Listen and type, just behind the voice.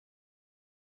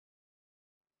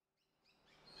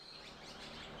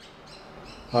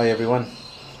Hi everyone,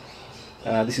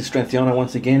 this is Strengthiana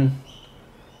once again,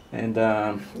 and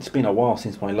it's been a while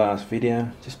since my last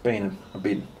video, just been a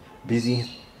bit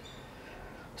busy,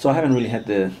 so I haven't really had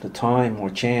the time or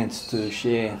chance to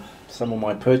share some of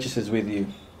my purchases with you.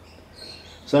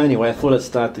 So anyway, I thought I'd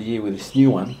start the year with this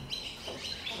new one.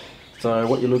 So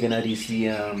what you're looking at is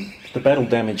the Battle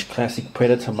Damage Classic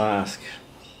Predator Mask.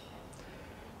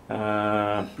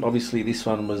 Obviously this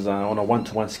one was on a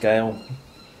 1-to-1 scale,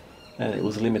 and it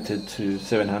was limited to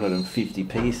 750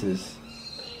 pieces,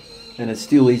 and it's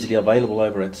still easily available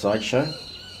over at SIDESHOW.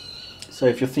 So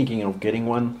if you're thinking of getting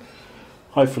one,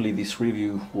 hopefully this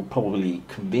review will probably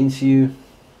convince you.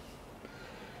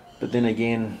 But then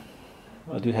again,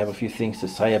 I do have a few things to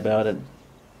say about it.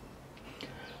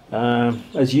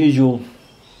 As usual,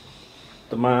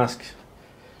 the mask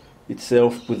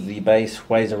itself with the base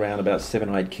weighs around about 7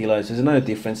 or 8 kilos. There's no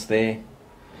difference there.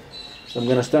 So I'm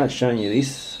going to start showing you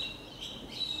this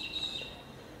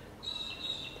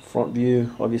front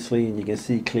view, obviously, and you can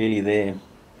see clearly there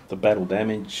the battle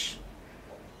damage,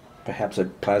 perhaps a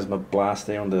plasma blast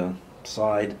there on the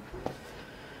side.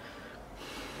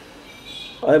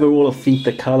 Overall, I think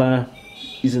the colour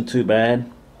isn't too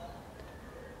bad.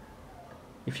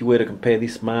 If you were to compare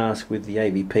this mask with the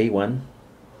AVP one,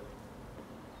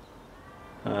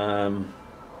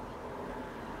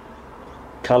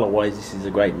 colour wise this is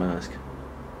a great mask.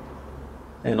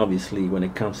 And obviously when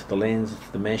it comes to the lens,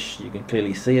 the mesh, you can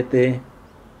clearly see it there.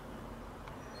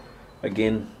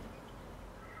 Again,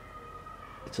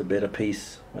 it's a better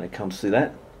piece when it comes to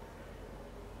that.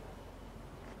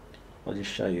 I'll just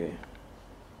show you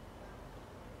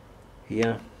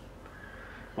here.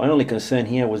 My only concern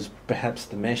here was perhaps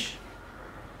the mesh.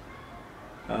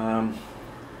 I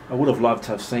would have loved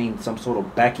to have seen some sort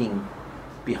of backing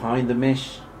behind the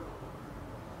mesh.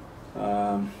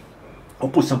 I'll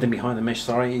put something behind the mesh,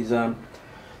 sorry, is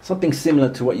something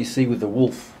similar to what you see with the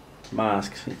wolf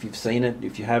mask. If you've seen it,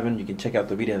 if you haven't, you can check out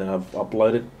the video that I've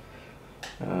uploaded,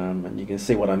 and you can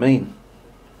see what I mean.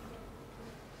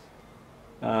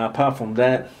 Apart from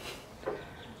that,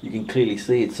 you can clearly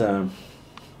see it's like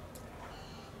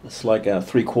a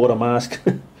 3/4 mask.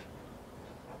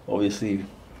 Obviously,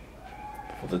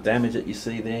 for the damage that you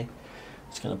see there.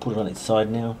 Just going to put it on its side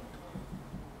now,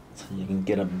 so you can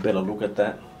get a better look at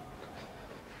that.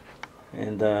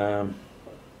 And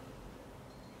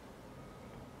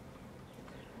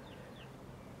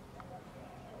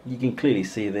you can clearly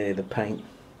see there the paint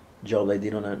job they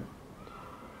did on it.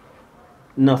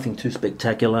 Nothing too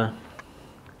spectacular.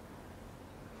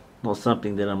 Not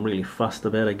something that I'm really fussed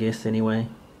about, I guess, anyway.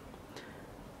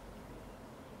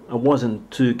 I wasn't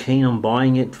too keen on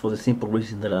buying it for the simple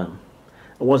reason that I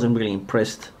wasn't really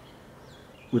impressed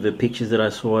with the pictures that I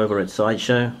saw over at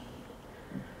SIDESHOW.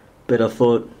 But I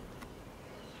thought,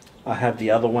 I have the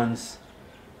other ones,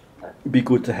 it'd be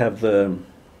good to have the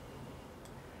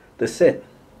set.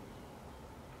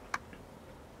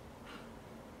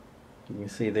 You can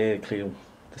see there clearly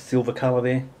the silver color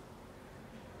there.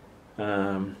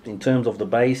 In terms of the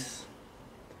base,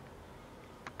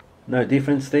 no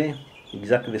difference there,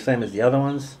 exactly the same as the other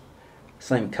ones,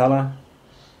 same color.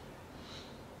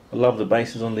 I love the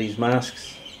bases on these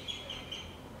masks,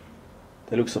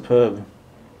 they look superb.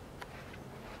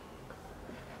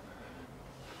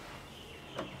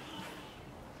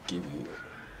 Give you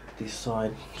this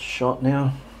side shot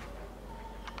now.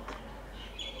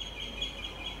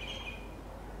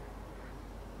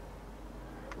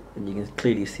 And you can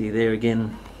clearly see there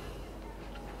again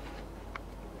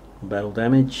battle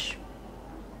damage.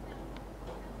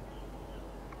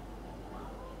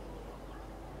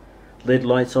 LED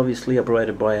lights obviously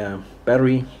operated by a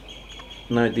battery,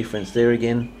 no difference there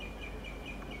again.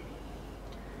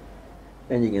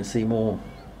 And you can see more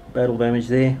battle damage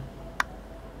there.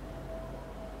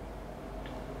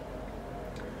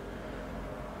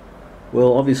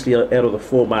 Well, obviously out of the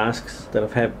 4 masks that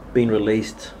have been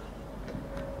released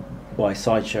by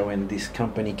SIDESHOW and this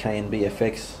company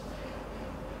KNBFX,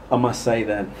 I must say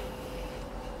that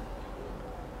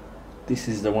this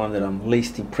is the one that I'm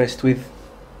least impressed with,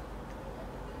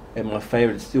 and my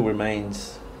favorite still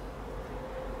remains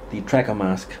the tracker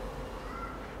mask.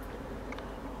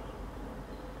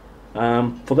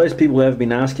 For those people who have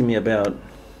been asking me about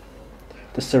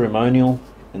the ceremonial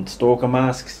and stalker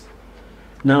masks,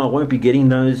 no, I won't be getting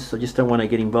those. I just don't want to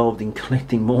get involved in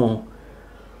collecting more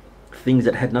things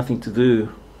that had nothing to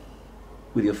do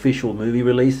with the official movie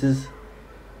releases.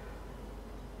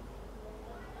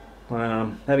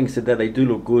 Having said that, they do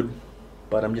look good,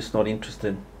 but I'm just not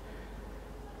interested.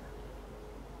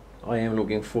 I am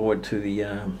looking forward to the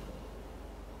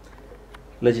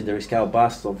legendary scale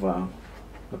bust of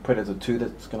the Predator 2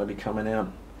 that's going to be coming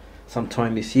out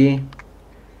sometime this year.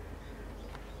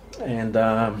 And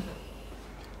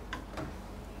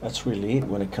that's really it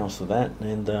when it comes to that.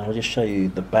 And I'll just show you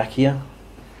the back here.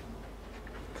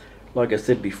 Like I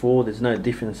said before, there's no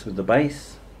difference with the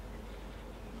base.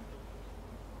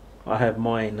 I have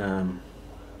mine,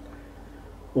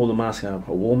 all the masks are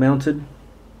wall mounted.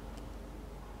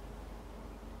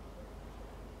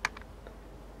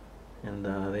 And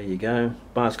there you go.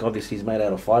 Mask obviously is made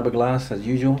out of fiberglass as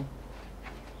usual.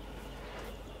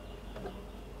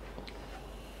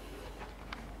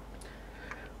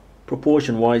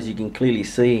 Proportion wise, you can clearly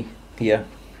see here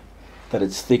that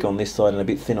it's thick on this side and a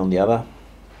bit thin on the other,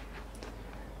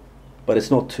 but it's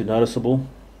not too noticeable,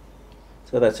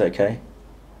 so that's okay.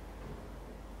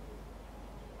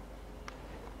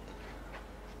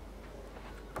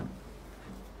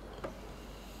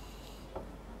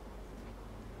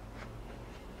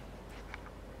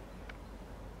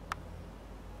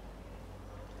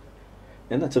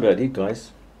 And that's about it,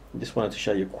 guys. I just wanted to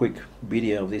show you a quick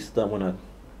video of this. Don't want to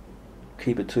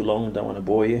keep it too long, don't want to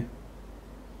bore you.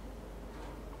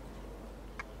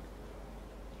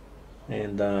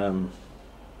 And I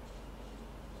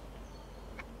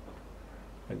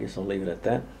guess I'll leave it at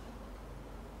that.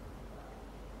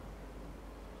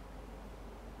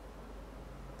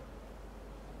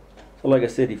 So like I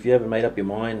said, if you haven't made up your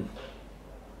mind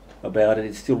about it,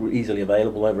 it's still easily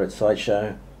available over at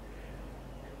SIDESHOW.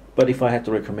 But if I had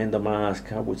to recommend a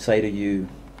mask, I would say to you,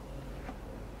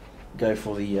 go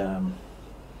for the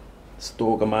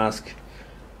Stalker mask,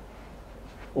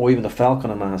 or even the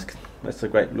Falconer mask. That's a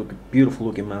great look, beautiful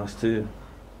looking mask too.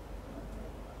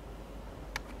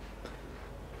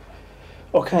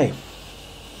 Okay,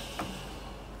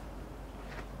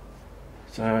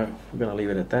 so I'm going to leave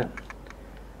it at that.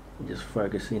 Just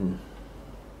focus in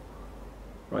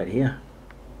right here,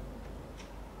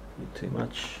 not too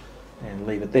much, and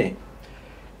leave it there.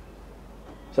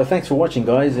 So thanks for watching,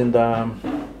 guys, and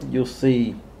you'll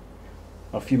see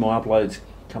a few more uploads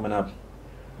coming up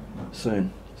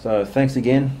soon. So thanks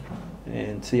again,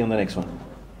 and see you on the next one.